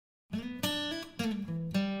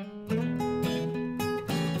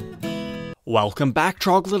Welcome back,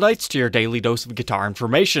 Troglodytes, to your daily dose of guitar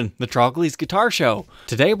information, the Trogly's Guitar Show.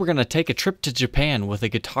 Today we're going to take a trip to Japan with a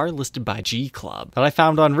guitar listed by G Club that I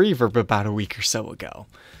found on Reverb about a week or so ago.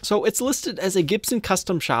 So it's listed as a Gibson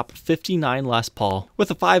Custom Shop 59 Les Paul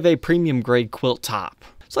with a 5A premium grade quilt top.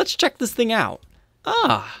 So let's check this thing out.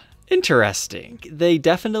 Interesting. They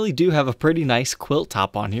definitely do have a pretty nice quilt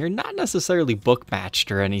top on here, not necessarily book matched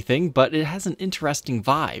or anything, but it has an interesting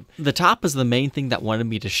vibe. The top is the main thing that wanted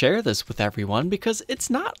me to share this with everyone because it's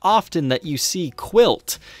not often that you see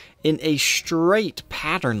quilt in a straight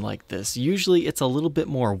pattern like this. Usually it's a little bit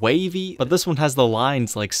more wavy, but this one has the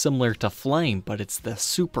lines like similar to Flame, but it's the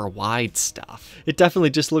super wide stuff. It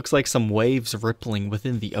definitely just looks like some waves rippling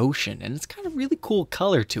within the ocean, and it's got a really cool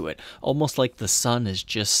color to it, almost like the sun is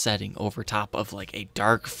just setting over top of like a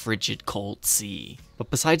dark, frigid, cold sea.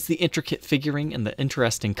 But besides the intricate figuring and the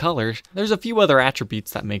interesting colors, there's a few other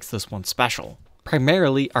attributes that makes this one special.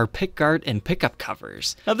 Primarily are pickguard and pickup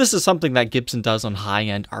covers. Now this is something that Gibson does on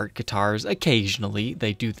high-end art guitars. Occasionally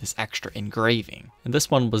they do this extra engraving. And this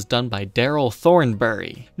one was done by Darryl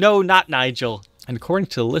Thornbury. No, not Nigel. And according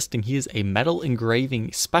to the listing, he is a metal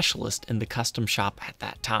engraving specialist in the custom shop at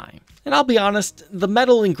that time. And I'll be honest, the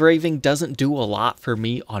metal engraving doesn't do a lot for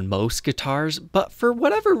me on most guitars, but for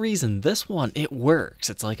whatever reason, this one, it works.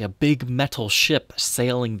 It's like a big metal ship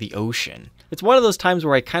sailing the ocean. It's one of those times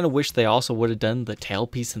where I kind of wish they also would have done the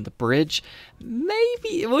tailpiece and the bridge.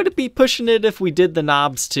 Maybe it would be pushing it if we did the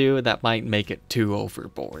knobs too. That might make it too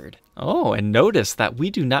overboard. Oh, and notice that we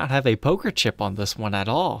do not have a poker chip on this one at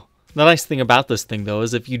all. The nice thing about this thing though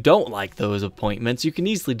is if you don't like those appointments, you can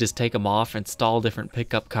easily just take them off, install different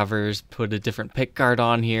pickup covers, put a different pick guard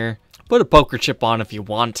on here, put a poker chip on if you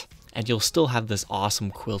want, and you'll still have this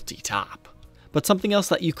awesome quilty top. But something else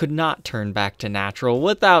that you could not turn back to natural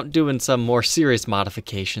without doing some more serious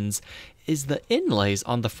modifications is the inlays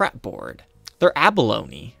on the fretboard. They're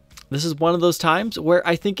abalone. This is one of those times where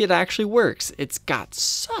I think it actually works. It's got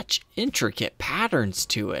such intricate patterns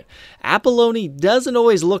to it. Abalone doesn't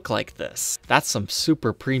always look like this. That's some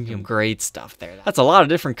super premium grade stuff there. That's a lot of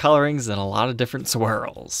different colorings and a lot of different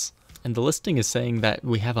swirls. And the listing is saying that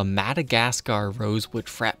we have a Madagascar rosewood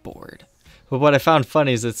fretboard. But what I found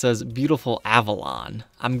funny is it says beautiful Avalon.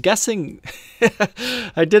 I'm guessing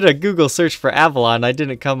I did a Google search for Avalon. I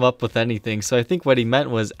didn't come up with anything. So I think what he meant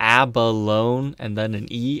was abalone and then an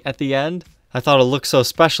E at the end. I thought it looked so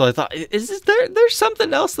special. I thought, there's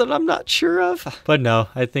something else that I'm not sure of? But no,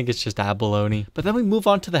 I think it's just abalone. But then we move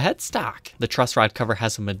on to the headstock. The truss rod cover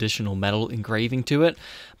has some additional metal engraving to it.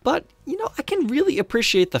 But, you know, I can really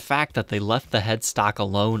appreciate the fact that they left the headstock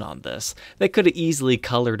alone on this. They could have easily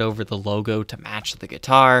colored over the logo to match the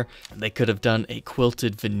guitar. They could have done a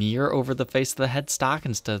quilted veneer over the face of the headstock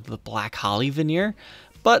instead of the black holly veneer.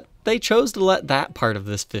 But they chose to let that part of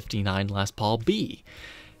this 59 Les Paul be.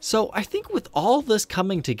 So I think with all this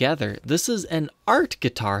coming together, this is an art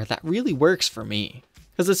guitar that really works for me.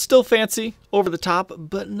 Because it's still fancy, over the top,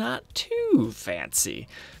 but not too fancy.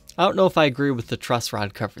 I don't know if I agree with the truss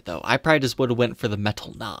rod cover though. I probably just would have went for the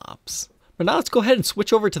metal knobs. But now let's go ahead and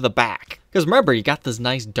switch over to the back. Because remember, you got this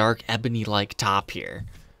nice dark ebony-like top here.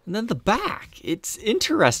 And then the back, it's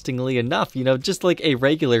interestingly enough, you know, just like a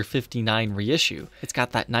regular 59 reissue. It's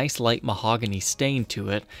got that nice light mahogany stain to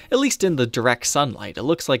it, at least in the direct sunlight. It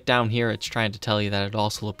looks like down here it's trying to tell you that it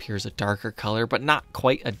also appears a darker color, but not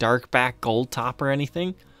quite a dark back gold top or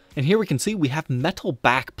anything. And here we can see we have metal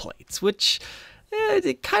back plates, which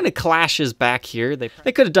it kind of clashes back here. They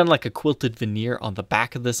could have done like a quilted veneer on the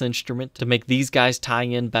back of this instrument to make these guys tie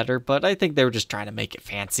in better, but I think they were just trying to make it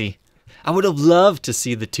fancy. I would have loved to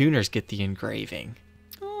see the tuners get the engraving.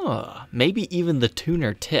 Oh, maybe even the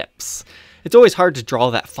tuner tips. It's always hard to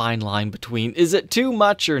draw that fine line between is it too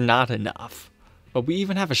much or not enough. But we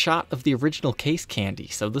even have a shot of the original case candy.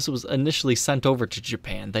 So this was initially sent over to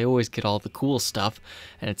Japan. They always get all the cool stuff.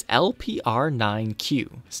 And it's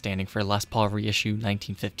LPR9Q, standing for Les Paul Reissue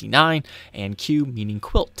 1959, and Q meaning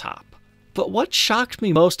quilt top. But what shocked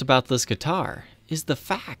me most about this guitar is the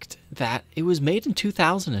fact that it was made in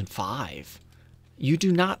 2005. You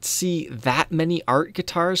do not see that many art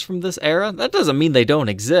guitars from this era. That doesn't mean they don't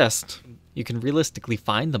exist. You can realistically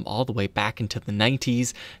find them all the way back into the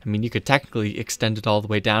 90s. I mean, you could technically extend it all the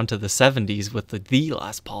way down to the 70s with the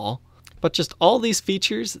Les Paul. But just all these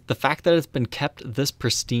features, the fact that it's been kept this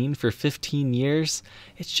pristine for 15 years,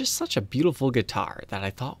 it's just such a beautiful guitar that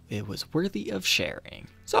I thought it was worthy of sharing.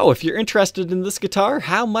 So if you're interested in this guitar,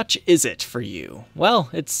 how much is it for you?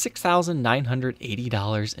 Well, it's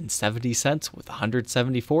 $6,980.70 with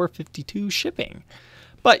 $174.52 shipping.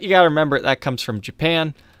 But you gotta remember that comes from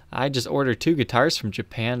Japan. I just ordered 2 guitars from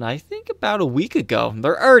Japan, I think about a week ago.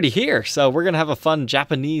 They're already here, so we're going to have a fun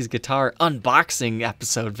Japanese guitar unboxing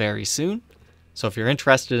episode very soon. So if you're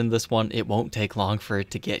interested in this one, it won't take long for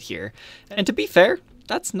it to get here. And to be fair,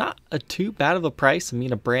 that's not too bad of a price. I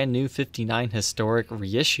mean, a brand new 59 historic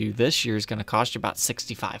reissue this year is going to cost you about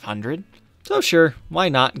 $6,500. So sure, why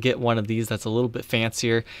not get one of these that's a little bit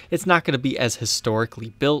fancier? It's not going to be as historically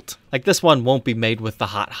built. Like this one won't be made with the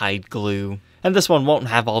hot hide glue. And this one won't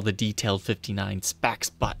have all the detailed 59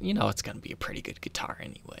 specs, but you know it's going to be a pretty good guitar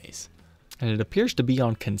anyways. And it appears to be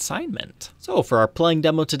on consignment. So for our playing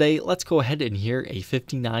demo today, let's go ahead and hear a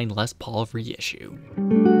 59 Les Paul reissue.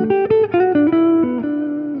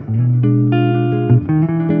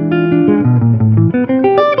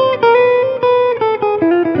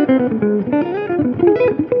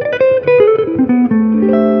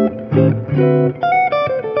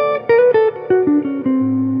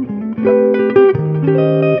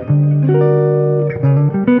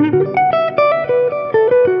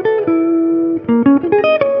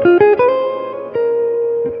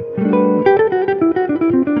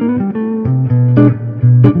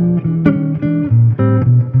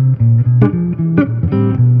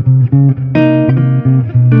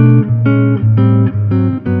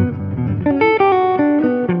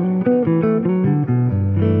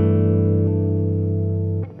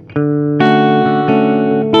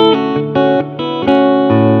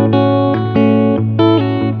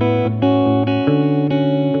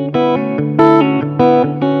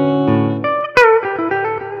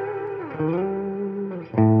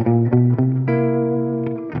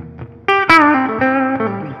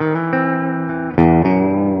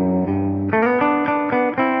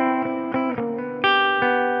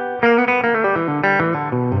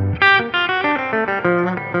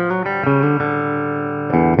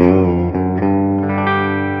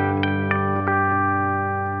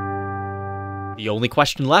 The only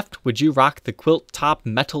question left, would you rock the Quilt top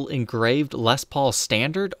metal engraved Les Paul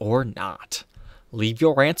standard or not? Leave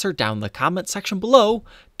your answer down in the comment section below.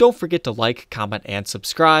 Don't forget to like, comment, and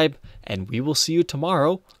subscribe, and we will see you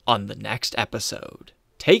tomorrow on the next episode.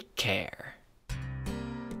 Take care.